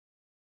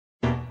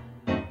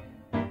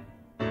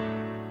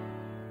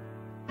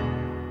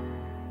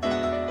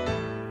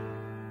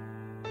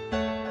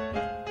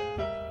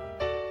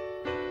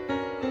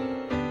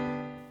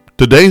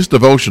Today's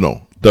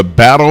devotional, the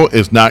battle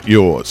is not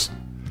yours.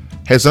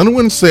 Has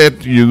anyone said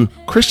to you,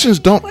 Christians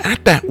don't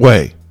act that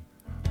way?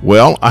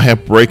 Well, I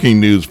have breaking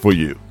news for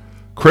you.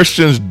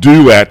 Christians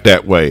do act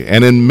that way,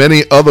 and in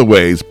many other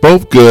ways,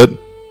 both good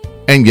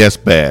and yes,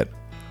 bad.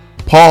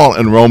 Paul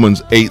in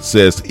Romans 8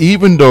 says,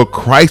 even though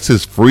Christ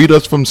has freed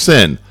us from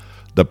sin,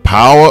 the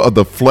power of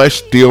the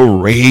flesh still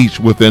rages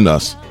within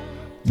us.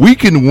 We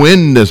can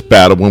win this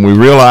battle when we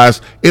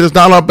realize it is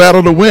not our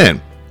battle to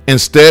win.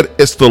 Instead,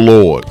 it's the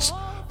Lord's.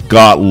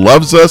 God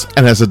loves us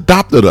and has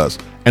adopted us.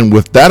 And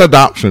with that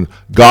adoption,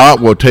 God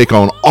will take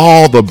on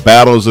all the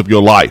battles of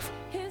your life,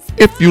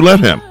 if you let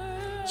him.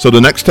 So the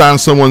next time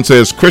someone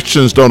says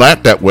Christians don't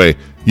act that way,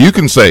 you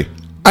can say,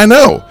 I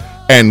know.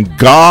 And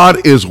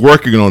God is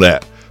working on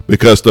that,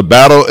 because the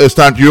battle is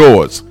not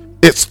yours,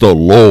 it's the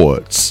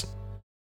Lord's.